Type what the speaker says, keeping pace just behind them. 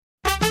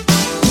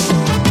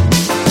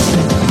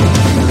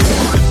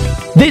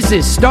This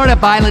is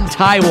Startup Island,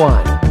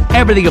 Taiwan.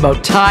 Everything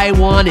about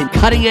Taiwan and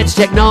cutting-edge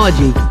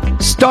technology,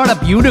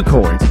 startup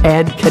unicorns,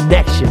 and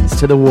connections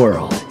to the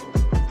world.